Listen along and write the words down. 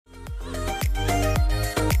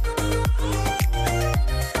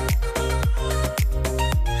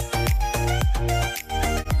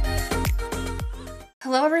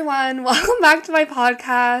everyone. Welcome back to my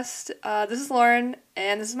podcast. This is Lauren,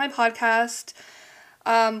 and this is my podcast.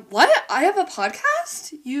 What? I have a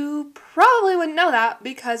podcast? You probably wouldn't know that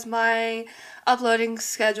because my uploading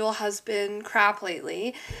schedule has been crap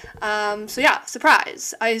lately. So yeah,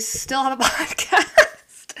 surprise. I still have a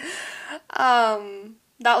podcast.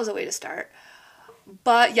 That was a way to start.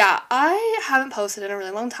 But yeah, I haven't posted in a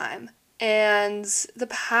really long time. And the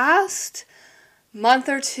past month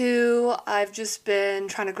or two, I've just been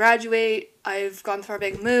trying to graduate. I've gone through a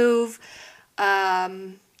big move.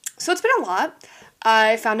 So it's been a lot.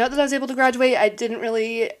 I found out that I was able to graduate. I didn't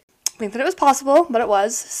really think that it was possible, but it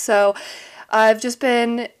was. So I've just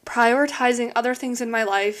been prioritizing other things in my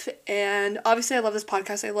life. And obviously I love this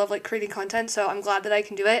podcast. I love creating content. So I'm glad that I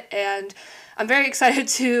can do it. And I'm very excited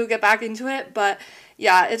to get back into it. But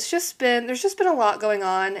yeah, there's just been a lot going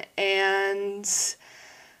on. And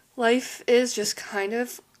life is just kind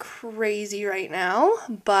of crazy right now,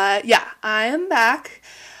 but yeah, I am back.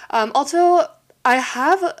 Also, I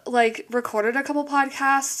have recorded a couple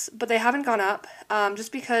podcasts, but they haven't gone up,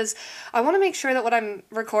 just because I want to make sure that what I'm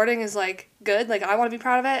recording is good. I want to be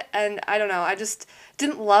proud of it, and I don't know, I just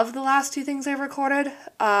didn't love the last two things I recorded.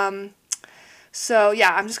 So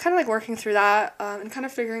yeah, I'm just kind of working through that, and kind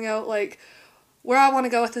of figuring out where I want to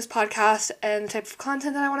go with this podcast and the type of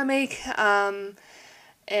content that I want to make.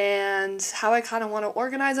 And how I kind of want to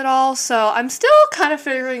organize it all. So I'm still kind of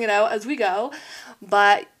figuring it out as we go.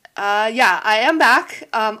 But yeah, I am back.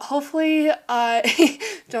 Hopefully I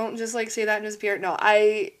don't just say that and disappear. No,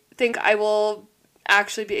 I think I will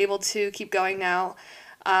actually be able to keep going now.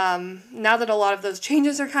 Now that a lot of those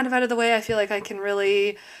changes are kind of out of the way, I feel like I can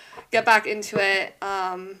really get back into it.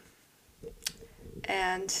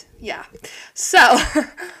 And yeah. So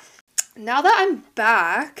now that I'm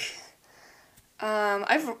back,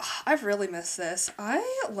 I've really missed this.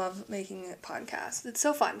 I love making a podcast. It's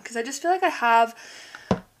so fun because I just feel like I have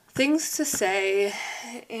things to say,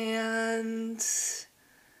 and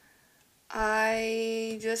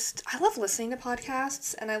I love listening to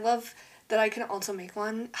podcasts, and I love that I can also make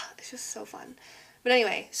one. It's just so fun. But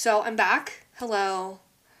anyway, so I'm back. Hello.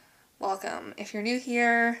 Welcome. If you're new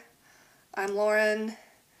here, I'm Lauren,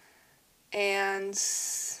 and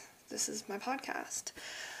this is my podcast.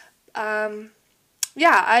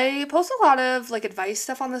 Yeah, I post a lot of advice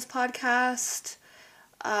stuff on this podcast,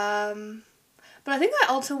 but I think I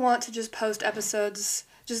also want to just post episodes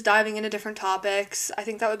just diving into different topics. I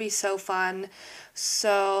think that would be so fun.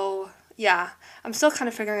 So yeah, I'm still kind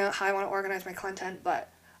of figuring out how I want to organize my content, but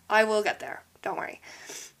I will get there. Don't worry.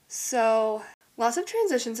 So lots of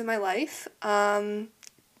transitions in my life. High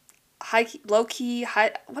key, low key,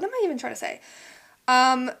 high. What am I even trying to say?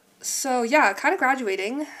 So yeah, kind of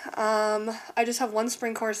graduating. I just have one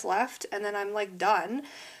spring course left, and then I'm done.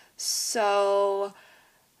 So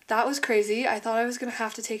that was crazy. I thought I was gonna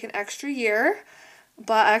have to take an extra year,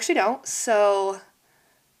 but I actually don't. So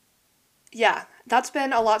yeah, that's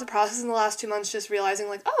been a lot to process in the last 2 months, just realizing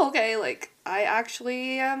oh, okay, I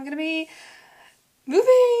actually am gonna be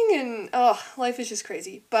moving, and life is just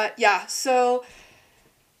crazy. But yeah, so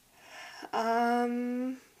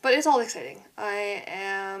but it's all exciting.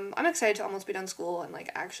 I'm excited to almost be done school and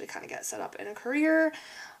actually kind of get set up in a career.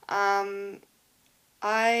 I've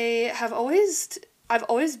always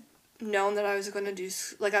known that I was going to do,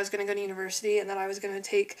 I was going to go to university, and that I was going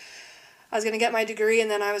to get my degree, and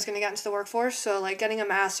then I was going to get into the workforce. So getting a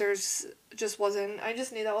master's I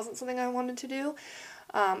just knew that wasn't something I wanted to do.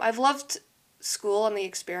 I've loved school and the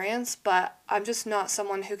experience, but I'm just not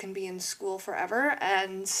someone who can be in school forever,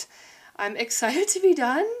 and I'm excited to be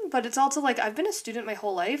done, but it's also I've been a student my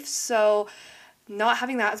whole life, so not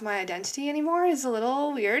having that as my identity anymore is a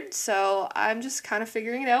little weird, so I'm just kind of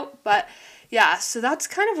figuring it out. But yeah, so that's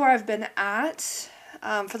kind of where I've been at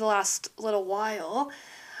for the last little while.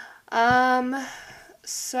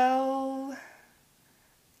 So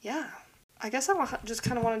yeah, I guess I just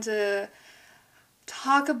kind of wanted to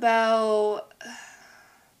talk about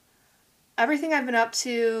everything I've been up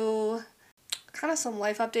to, kind of some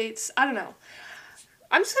life updates. I don't know.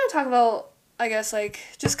 I'm just going to talk about, I guess,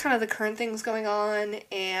 just kind of the current things going on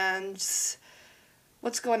and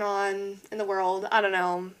what's going on in the world. I don't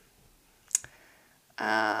know.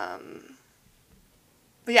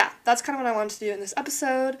 But yeah, that's kind of what I wanted to do in this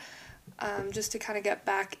episode, just to kind of get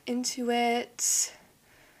back into it.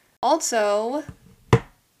 Also,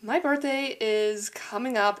 my birthday is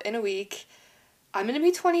coming up in a week. I'm going to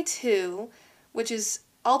be 22, which is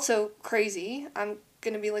also crazy. I'm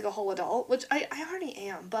gonna be a whole adult, which I already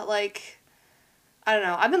am, but I don't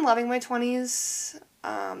know. I've been loving my 20s.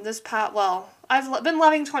 I've been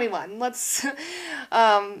loving 21.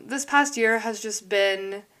 This past year has just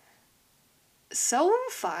been so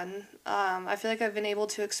fun. I feel like I've been able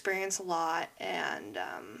to experience a lot, and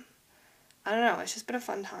I don't know, it's just been a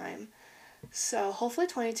fun time. So hopefully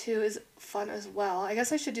 22 is fun as well. I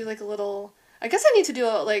guess I should do like a little, I guess I need to do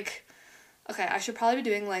a like, okay, I should probably be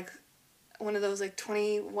doing like one of those like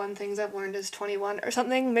 21 things I've learned as 21 or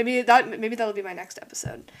something. Maybe that'll be my next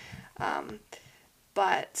episode.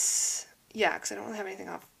 But yeah, because I don't really have anything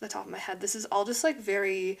off the top of my head. This is all just like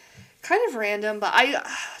very kind of random, but I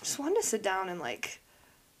just wanted to sit down and like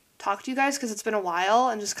talk to you guys because it's been a while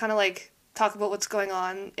and just kind of like talk about what's going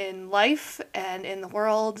on in life and in the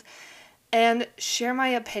world and share my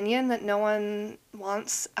opinion that no one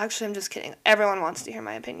wants. Actually, I'm just kidding. Everyone wants to hear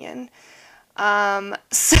my opinion.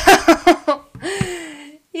 So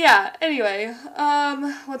yeah, anyway,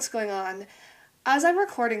 what's going on? As I'm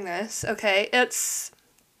recording this, okay, it's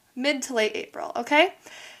mid to late April, okay?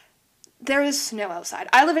 There is snow outside.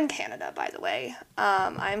 I live in Canada, by the way.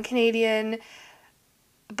 I'm Canadian,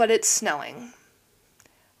 but it's snowing.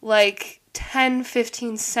 Like 10,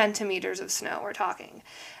 15 centimeters of snow, we're talking.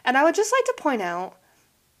 And I would just like to point out,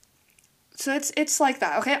 so it's like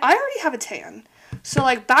that, okay? I already have a tan. So,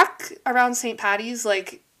 like, back around St. Patty's,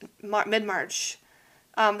 like, mid-March,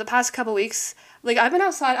 the past couple weeks, like, I've been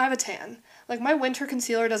outside, I have a tan. Like, my winter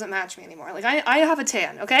concealer doesn't match me anymore. Like, I have a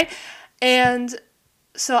tan, okay? And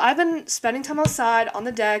so I've been spending time outside on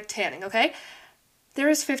the deck tanning, okay? There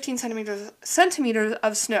is 15 centimeters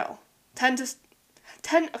of snow. 10,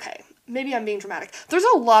 okay, maybe I'm being dramatic. There's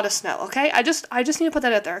a lot of snow, okay? I just need to put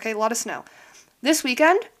that out there, okay? A lot of snow. This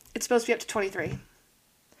weekend, it's supposed to be up to 23.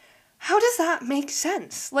 How does that make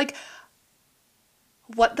sense? Like,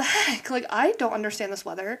 what the heck? Like, I don't understand this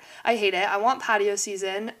weather. I hate it. I want patio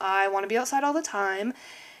season. I want to be outside all the time.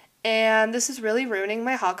 And this is really ruining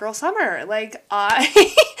my hot girl summer. Like,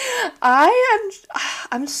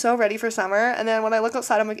 I'm so ready for summer. And then when I look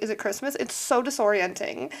outside, I'm like, is it Christmas? It's so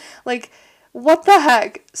disorienting. Like, what the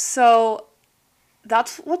heck? So,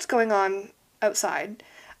 that's what's going on outside.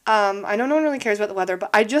 I know no one really cares about the weather, but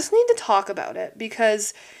I just need to talk about it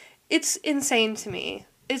because it's insane to me.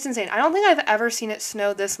 It's insane. I don't think I've ever seen it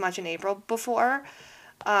snow this much in April before.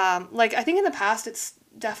 Like, I think in the past it's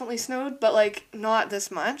definitely snowed, but, like, not this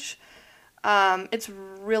much. It's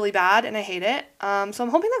really bad, and I hate it. So I'm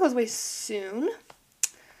hoping that goes away soon.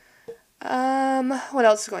 What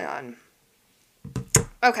else is going on?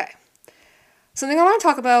 Okay. Something I want to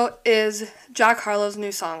talk about is Jack Harlow's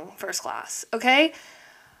new song, First Class, okay?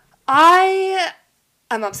 I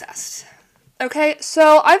am obsessed. Okay,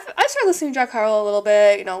 so I started listening to Jack Harlow a little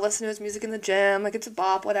bit, you know, listen to his music in the gym, like it's a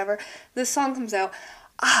bop, whatever. This song comes out.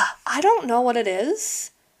 I don't know what it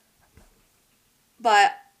is,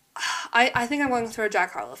 but I think I'm going through a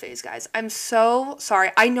Jack Harlow phase, guys. I'm so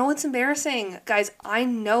sorry. I know it's embarrassing, guys. I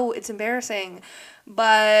know it's embarrassing,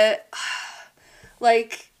 but,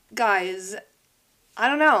 like, guys, I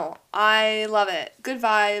don't know. I love it. Good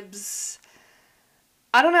vibes.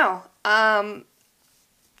 I don't know. I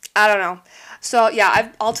don't know. So, yeah,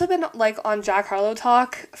 I've also been, like, on Jack Harlow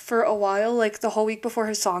talk for a while, like, the whole week before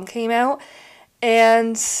his song came out,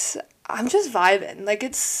 and I'm just vibing. Like,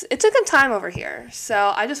 it's a good time over here.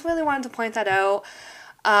 So, I just really wanted to point that out.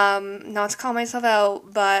 Not to call myself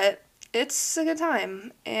out, but it's a good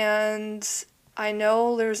time. And I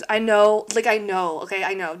know, okay,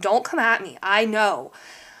 I know. Don't come at me. I know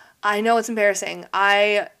it's embarrassing.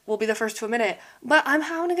 I will be the first to admit it, but I'm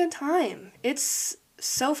having a good time. It's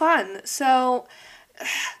so fun. So,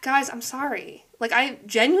 guys, I'm sorry. Like, I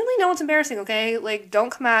genuinely know it's embarrassing, okay? Like, don't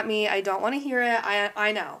come at me. I don't want to hear it.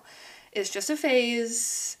 I know. It's just a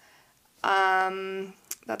phase.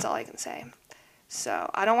 That's all I can say. So,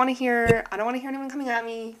 I don't want to hear anyone coming at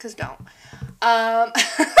me, because don't. Oh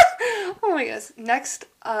my goodness. Next,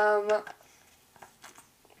 also,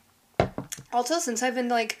 since I've been,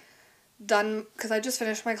 like, done, because I just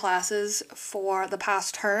finished my classes for the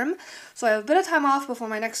past term, so I have a bit of time off before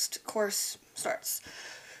my next course starts.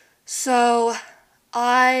 So,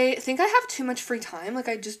 I think I have too much free time, like,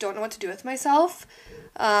 I just don't know what to do with myself,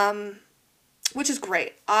 which is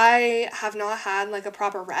great. I have not had, like, a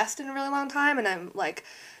proper rest in a really long time, and I'm, like,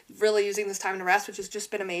 really using this time to rest, which has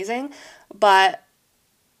just been amazing, but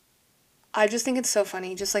I just think it's so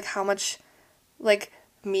funny, just, like, how much, like,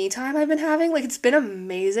 me time I've been having. Like, it's been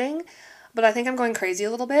amazing, but I think I'm going crazy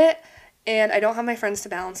a little bit, and I don't have my friends to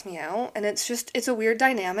balance me out, and it's a weird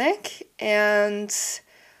dynamic, and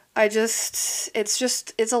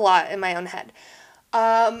it's a lot in my own head.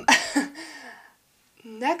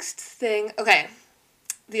 Next thing, okay,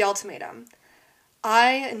 the Ultimatum.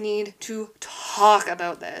 I need to talk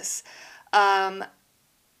about this.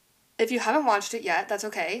 If you haven't watched it yet, that's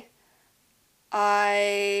okay.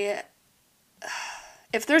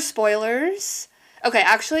 if there's spoilers, okay,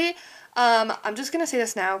 actually, I'm just gonna say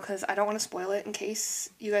this now because I don't want to spoil it in case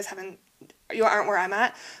you aren't where I'm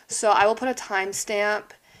at. So I will put a timestamp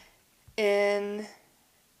in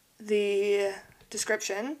the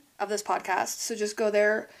description of this podcast. So just go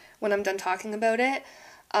there when I'm done talking about it.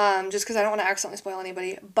 Just because I don't want to accidentally spoil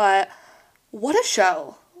anybody. But what a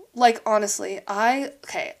show. Like, honestly, I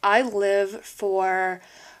live for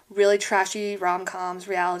really trashy rom-coms,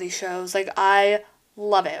 reality shows. Like, I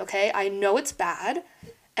love it, okay? I know it's bad,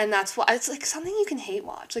 and that's why it's like something you can hate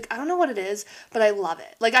watch. Like, I don't know what it is, but I love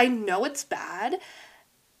it. Like, I know it's bad,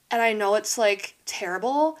 and I know it's like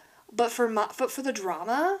terrible, but for the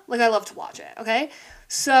drama, like, I love to watch it, okay?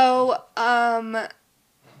 So, oh my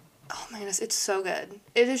goodness, it's so good.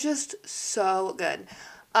 It is just so good.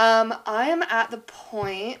 I am at the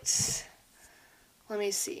point, let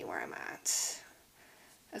me see where I'm at.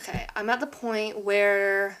 Okay, I'm at the point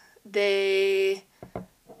where they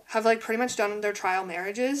have, like, pretty much done their trial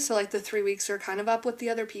marriages, so, like, the 3 weeks are kind of up with the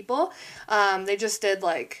other people. They just did,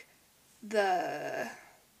 like, the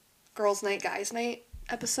girls' night, guys' night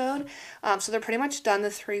episode, so they're pretty much done the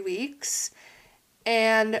 3 weeks,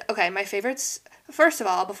 and, okay, my favorites, first of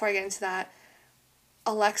all, before I get into that,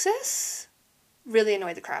 Alexis really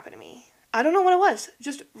annoyed the crap out of me. I don't know what it was.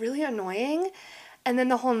 Just really annoying. And then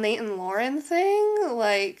the whole Nate and Lauren thing,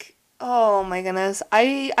 like, oh my goodness.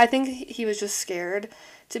 I think he was just scared,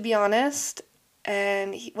 to be honest.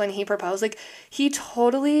 And when he proposed, like, he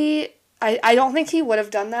totally, I don't think he would have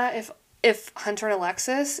done that if Hunter and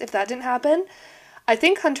Alexis, if that didn't happen. I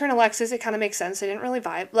think Hunter and Alexis, it kind of makes sense. They didn't really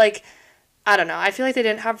vibe. Like, I don't know. I feel like they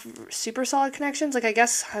didn't have super solid connections. Like, I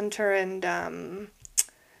guess Hunter and,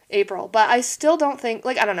 April, but I still don't think,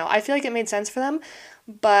 like, I don't know, I feel like it made sense for them,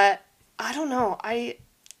 but I don't know, I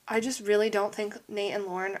just really don't think Nate and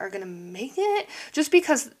Lauren are gonna make it, just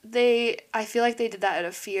because I feel like they did that out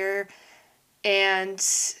of fear, and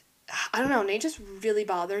I don't know, Nate just really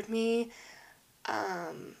bothered me,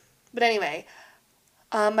 but anyway,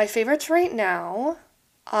 my favorites right now,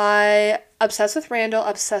 obsessed with Randall,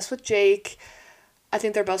 obsessed with Jake, I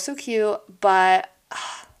think they're both so cute, but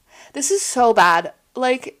this is so bad,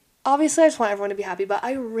 like, obviously, I just want everyone to be happy, but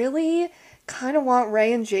I really kind of want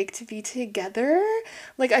Ray and Jake to be together.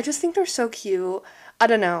 Like, I just think they're so cute. I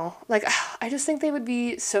don't know. Like, I just think they would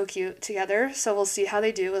be so cute together. So we'll see how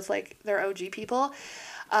they do with, like, their OG people.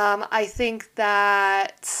 I think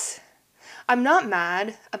that I'm not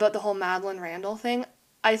mad about the whole Madeline Randall thing.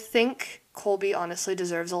 I think Colby honestly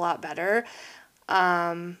deserves a lot better.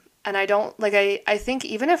 And I don't, like, I think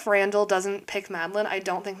even if Randall doesn't pick Madeline, I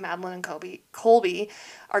don't think Madeline and Colby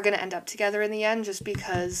are going to end up together in the end, just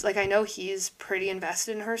because, like, I know he's pretty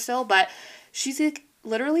invested in her still, but she's, like,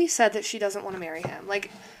 literally said that she doesn't want to marry him.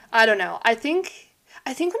 Like, I don't know. I think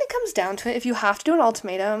when it comes down to it, if you have to do an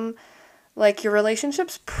ultimatum, like, your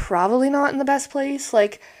relationship's probably not in the best place.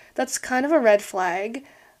 Like, that's kind of a red flag.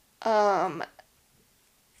 But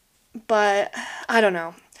I don't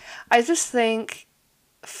know. I just think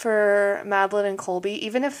for Madeline and Colby,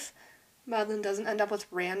 even if Madeline doesn't end up with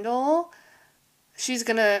Randall, she's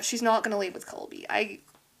not gonna leave with Colby.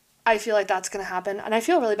 I feel like that's gonna happen, and I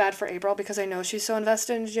feel really bad for April because I know she's so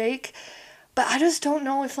invested in Jake, but I just don't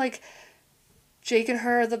know if, like, Jake and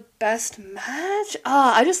her are the best match.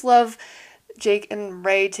 I just love Jake and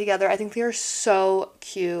Ray together. I think they are so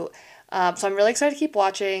cute. So I'm really excited to keep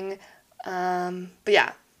watching. But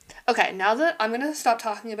yeah. Okay, now that I'm gonna stop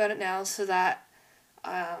talking about it now so that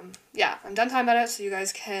yeah, I'm done talking about it, so you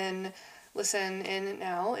guys can listen in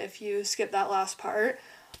now if you skip that last part.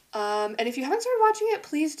 And if you haven't started watching it,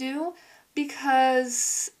 please do,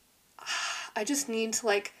 because I just need to,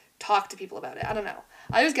 like, talk to people about it. I don't know.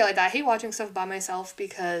 I just get like that. I hate watching stuff by myself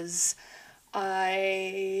because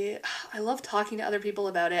I love talking to other people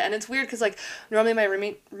about it. And it's weird because, like, normally my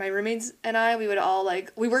roommates and I, we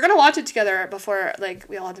were gonna watch it together before, like,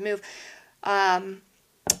 we all had to move.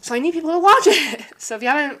 So I need people to watch it. So if you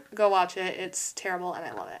haven't, go watch it. It's terrible and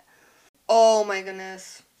I love it. Oh my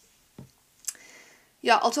goodness.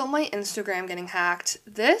 Yeah, also my Instagram getting hacked.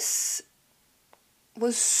 This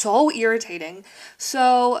was so irritating.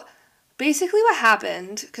 So basically what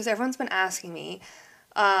happened, because everyone's been asking me,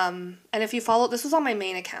 and if you follow, this was on my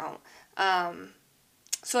main account.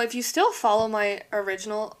 So if you still follow my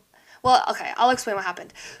original, well, okay, I'll explain what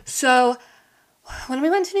happened. So when we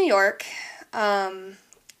went to New York,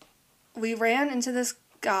 we ran into this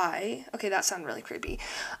guy. Okay, that sounded really creepy.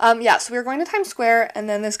 Yeah, so we were going to Times Square, and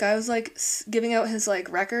then this guy was, like, giving out his,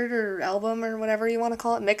 like, record or album or whatever you want to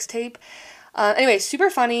call it, mixtape. Anyway, super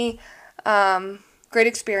funny. Great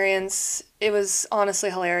experience. It was honestly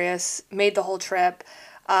hilarious. Made the whole trip.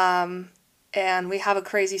 and we have a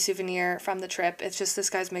crazy souvenir from the trip. It's just this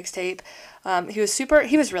guy's mixtape.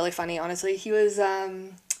 He was really funny, honestly. He was,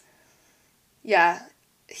 yeah,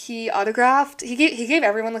 he gave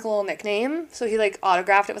everyone like a little nickname, so he like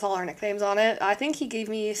autographed it with all our nicknames on it. I think he gave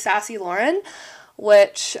me Sassy Lauren,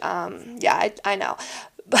 which, yeah, I know.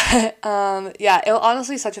 But, yeah, it was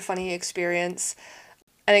honestly such a funny experience.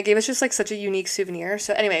 And it gave us just like such a unique souvenir.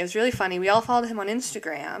 So anyway, it was really funny. We all followed him on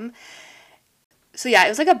Instagram. So yeah, it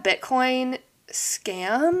was like a Bitcoin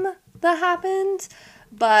scam that happened,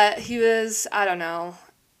 but he was, I don't know,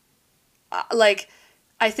 like,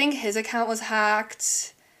 I think his account was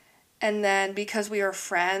hacked, and then because we were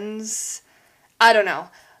friends, I don't know.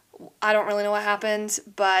 I don't really know what happened,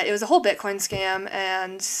 but it was a whole Bitcoin scam,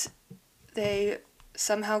 and they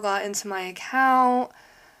somehow got into my account,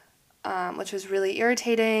 which was really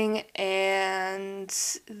irritating, and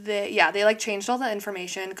they like changed all the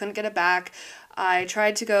information, couldn't get it back. I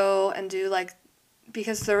tried to go and do like,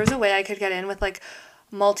 because there was a way I could get in with like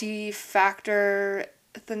multi-factor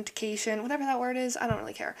authentication, whatever that word is, I don't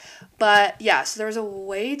really care. But yeah, so there was a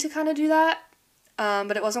way to kind of do that,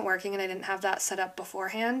 but it wasn't working, and I didn't have that set up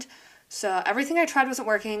beforehand. So everything I tried wasn't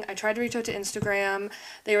working. I tried to reach out to Instagram.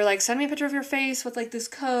 They were like, send me a picture of your face with like this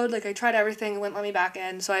code. Like I tried everything, it wouldn't let me back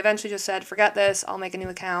in. So I eventually just said, forget this, I'll make a new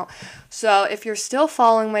account. So if you're still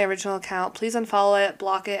following my original account, please unfollow it,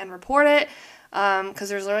 block it, and report it. Because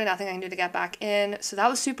there's literally nothing I can do to get back in. So that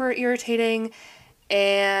was super irritating.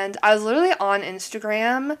 And I was literally on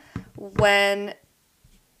Instagram when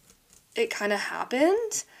it kind of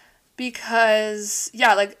happened. Because,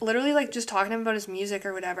 yeah, like, literally, like, just talking to him about his music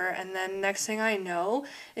or whatever, and then next thing I know,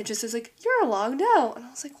 it just is like, you're logged out, and I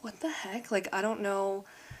was like, what the heck? Like, I don't know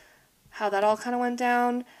how that all kind of went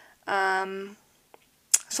down. So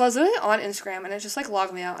I was literally on Instagram, and it just, like,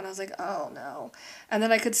 logged me out, and I was like, oh, no. And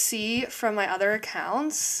then I could see from my other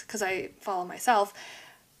accounts, because I follow myself,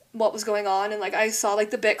 what was going on, and, like, I saw, like,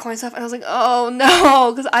 the Bitcoin stuff, and I was like, oh,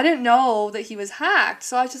 no, because I didn't know that he was hacked,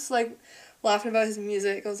 so I was just, like, laughing about his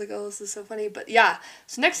music. I was like, oh, this is so funny. But yeah,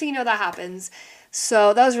 so next thing you know, that happens.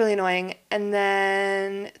 So that was really annoying. And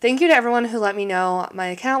then thank you to everyone who let me know my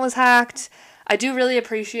account was hacked. I do really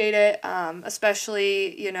appreciate it,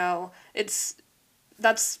 especially, you know,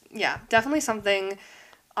 that's definitely something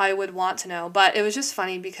I would want to know. But it was just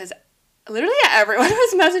funny because literally everyone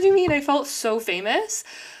was messaging me, and I felt so famous.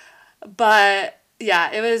 But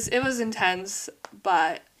yeah, it was intense.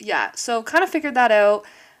 But yeah, so kind of figured that out.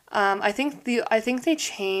 I think they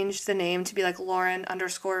changed the name to be like Lauren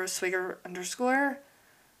 _ Swigger _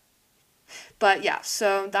 But yeah,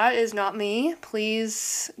 so that is not me.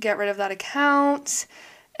 Please get rid of that account.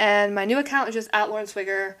 And my new account is just at Lauren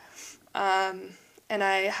Swigger. And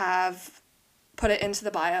I have put it into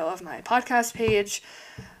the bio of my podcast page.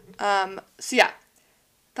 So yeah,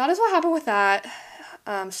 that is what happened with that.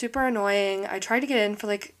 Super annoying. I tried to get in for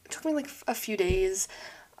like, it took me like a few days.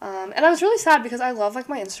 And I was really sad because I love, like,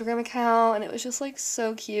 my Instagram account, and it was just, like,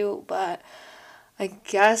 so cute, but I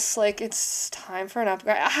guess, like, it's time for an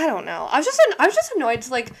upgrade. I don't know. I was just annoyed to,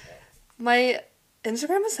 like, my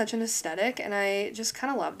Instagram was such an aesthetic, and I just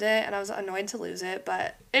kind of loved it, and I was annoyed to lose it,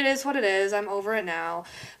 but it is what it is. I'm over it now.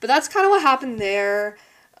 But that's kind of what happened there.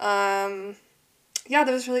 Yeah, that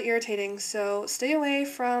was really irritating, so stay away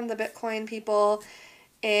from the Bitcoin people,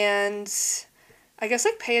 and I guess,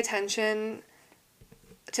 like, pay attention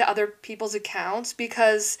to other people's accounts,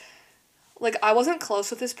 because like I wasn't close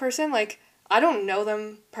with this person, like I don't know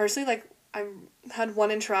them personally, like I had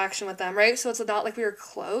one interaction with them, right? So it's not like we were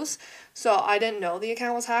close, so I didn't know the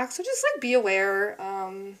account was hacked. So just like be aware,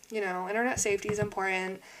 you know, internet safety is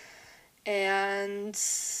important, and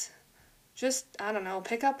just, I don't know,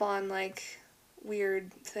 pick up on like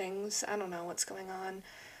weird things. I don't know what's going on.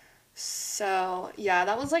 So yeah,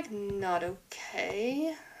 that was like not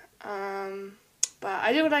okay. But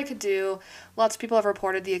I did what I could do. Lots of people have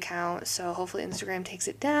reported the account, so hopefully Instagram takes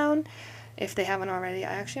it down if they haven't already.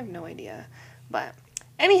 I actually have no idea. But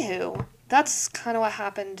anywho, that's kind of what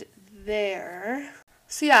happened there.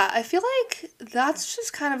 So yeah, I feel like that's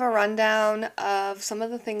just kind of a rundown of some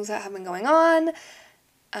of the things that have been going on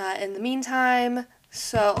in the meantime.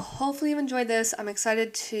 So hopefully you've enjoyed this. I'm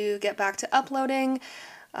excited to get back to uploading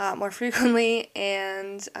more frequently,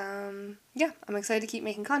 and yeah, I'm excited to keep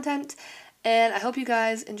making content. And I hope you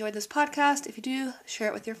guys enjoyed this podcast. If you do, share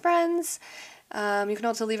it with your friends. You can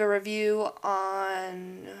also leave a review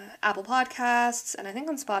on Apple Podcasts and I think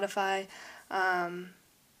on Spotify.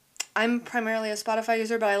 I'm primarily a Spotify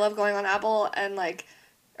user, but I love going on Apple and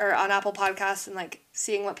or on Apple Podcasts and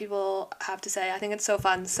seeing what people have to say. I think it's so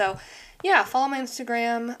fun. So yeah, follow my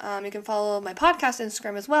Instagram. You can follow my podcast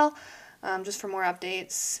Instagram as well. just for more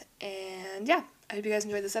updates. And yeah, I hope you guys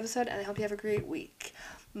enjoyed this episode, and I hope you have a great week.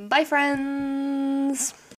 Bye,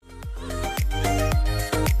 friends!